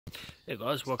Hey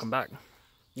guys, welcome back.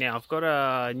 Now I've got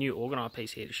a new Orgonite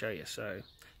piece here to show you, so I'm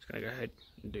just going to go ahead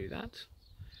and do that.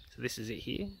 So this is it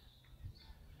here.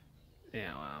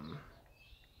 Now,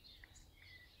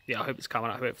 yeah, I hope it's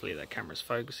coming up. Hopefully that camera's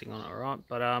focusing on it alright.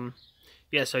 But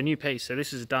yeah, so new piece. So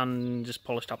this is done, just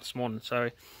polished up this morning. So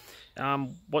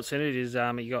what's in it is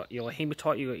you got your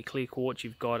hematite, you got your clear quartz,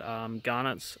 you've got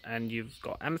garnets, and you've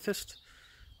got amethyst,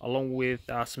 along with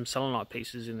some selenite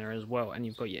pieces in there as well, and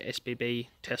you've got your SBB,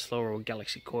 Tesla or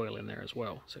Galaxy coil in there as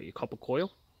well, so your copper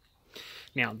coil.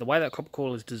 Now the way that copper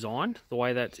coil is designed, the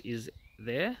way that is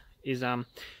there is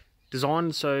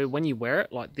designed so when you wear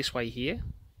it like this way here,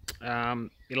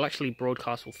 it'll actually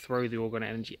broadcast or throw the orgone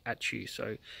energy at you,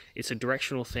 so it's a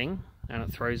directional thing and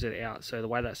it throws it out. So the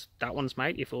way that one's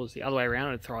made, if it was the other way around,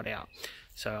 it'd throw it out.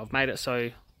 So I've made it so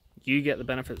you get the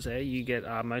benefits there, you get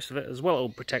most of it as well. It'll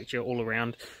protect you all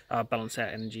around, balance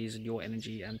out energies and your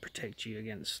energy, and protect you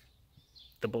against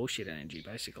the bullshit energy,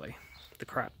 basically, the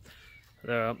crap,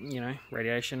 the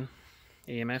radiation,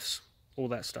 EMFs, all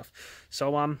that stuff.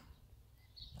 So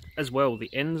as well, the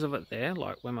ends of it there,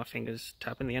 like where my fingers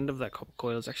tap in, the end of that copper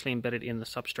coil is actually embedded in the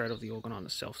substrate of the orgonite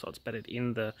itself, so it's embedded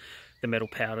in the metal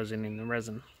powders and in the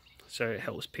resin. So it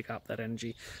helps pick up that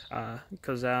energy,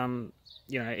 because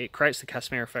it creates the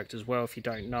casimir effect as well, if you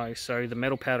don't know. So the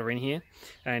metal powder in here,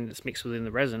 and it's mixed within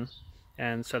the resin,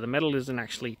 and so the metal isn't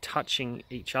actually touching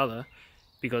each other,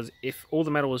 because if all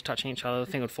the metal was touching each other,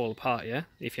 the thing would fall apart, yeah,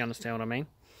 if you understand what I mean.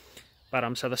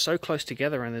 But so they're so close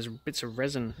together, and there's bits of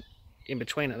resin in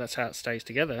between it, that's how it stays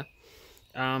together.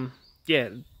 Yeah,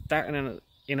 that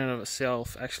in and of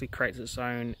itself actually creates its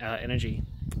own energy,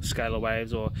 scalar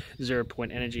waves, or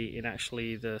 0-point energy in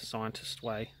actually the scientist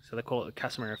way. So they call it the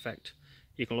casimir effect.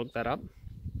 You can look that up.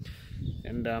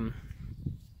 And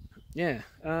yeah,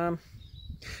 I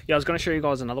was going to show you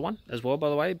guys another one as well, by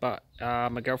the way, but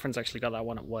my girlfriend's actually got that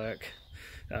one at work.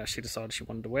 She decided she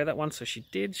wanted to wear that one, so she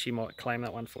did. She might claim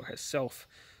that one for herself.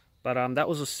 But that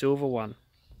was a silver one,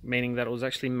 meaning that it was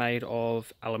actually made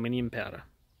of aluminium powder.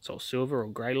 So silver or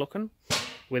grey looking,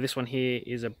 where this one here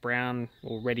is a brown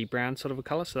or reddy brown sort of a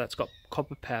colour, so that's got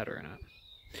copper powder in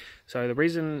it. So the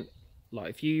reason, like,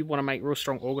 if you want to make real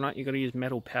strong orgonite, you've got to use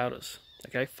metal powders,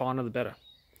 okay? Finer the better.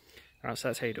 Alright, so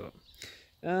that's how you do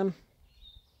it.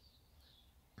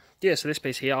 Yeah, so this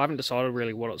piece here, I haven't decided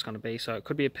really what it's going to be, so it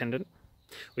could be a pendant,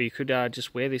 or you could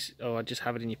just wear this, or just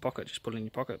have it in your pocket, just put it in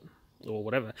your pocket, or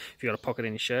whatever. If you've got a pocket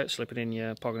in your shirt, slip it in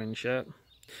your pocket in your shirt,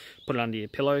 put it under your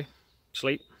pillow,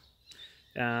 sleep,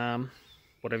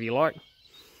 whatever you like.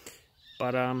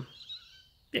 But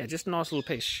yeah, just a nice little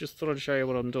piece. Just thought I'd show you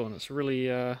what I'm doing. It's a really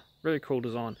really cool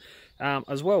design.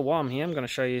 As well, while I'm here, I'm going to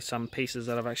show you some pieces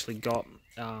that I've actually got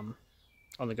on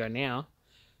the go now.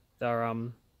 They're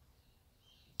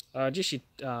just your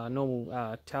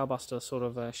normal towel buster sort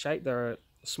of shape. They're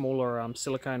smaller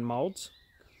silicone molds.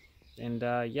 And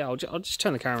yeah, I'll just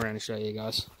turn the camera around and show you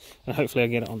guys, and hopefully I'll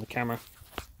get it on the camera.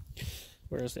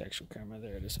 Where is the actual camera?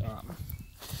 There it is. Alright.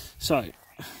 So,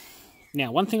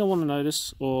 now one thing I want to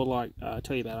notice, or like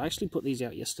tell you about, I actually put these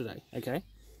out yesterday, okay?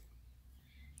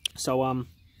 So,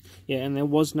 yeah, and there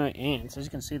was no ants. As you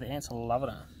can see, the ants are loving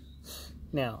it.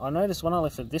 Now, I noticed when I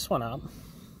lifted this one up,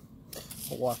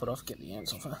 I'll wipe it off, get the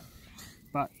ants off it.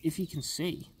 But if you can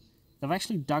see, they've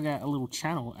actually dug out a little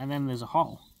channel, and then there's a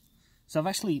hole. So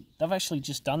they've actually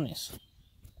just done this.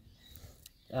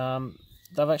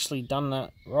 They've actually done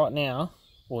that right now,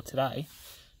 or today.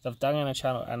 They've dug in a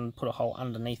channel and put a hole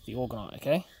underneath the orgonite,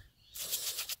 okay?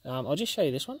 I'll just show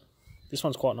you this one. This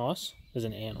one's quite nice. There's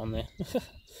an ant on there.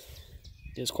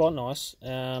 It's quite nice.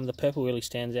 The purple really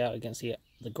stands out against the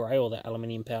grey or the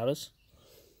aluminium powders.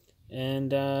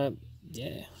 And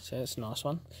yeah, so that's a nice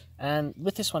one. And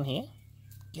with this one here,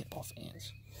 get off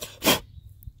ants. There's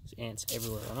ants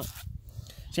everywhere on it.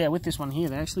 So yeah, with this one here,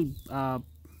 they actually,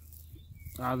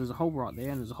 there's a hole right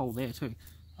there, and there's a hole there too.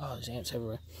 Oh, there's ants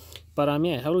everywhere. But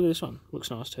yeah, have a look at this one.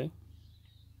 Looks nice too.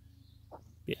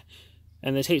 Yeah,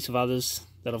 and there's heaps of others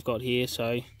that I've got here, so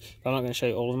I'm not going to show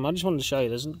you all of them. I just wanted to show you,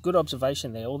 there's a good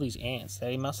observation there. All these ants,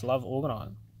 they must love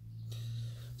orgonite.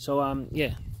 So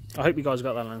yeah, I hope you guys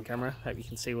got that on camera. Hope you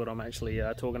can see what I'm actually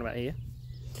talking about here.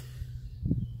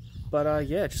 But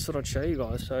yeah, just thought I'd show you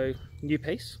guys. So, new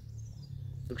piece.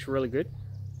 Looks really good.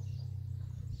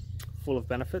 Full of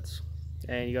benefits,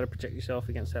 and you got to protect yourself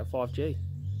against that 5G.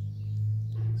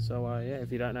 So yeah,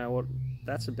 if you don't know what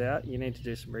that's about, you need to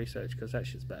do some research, because that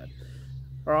shit's bad.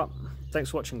 Alright,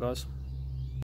 thanks for watching, guys.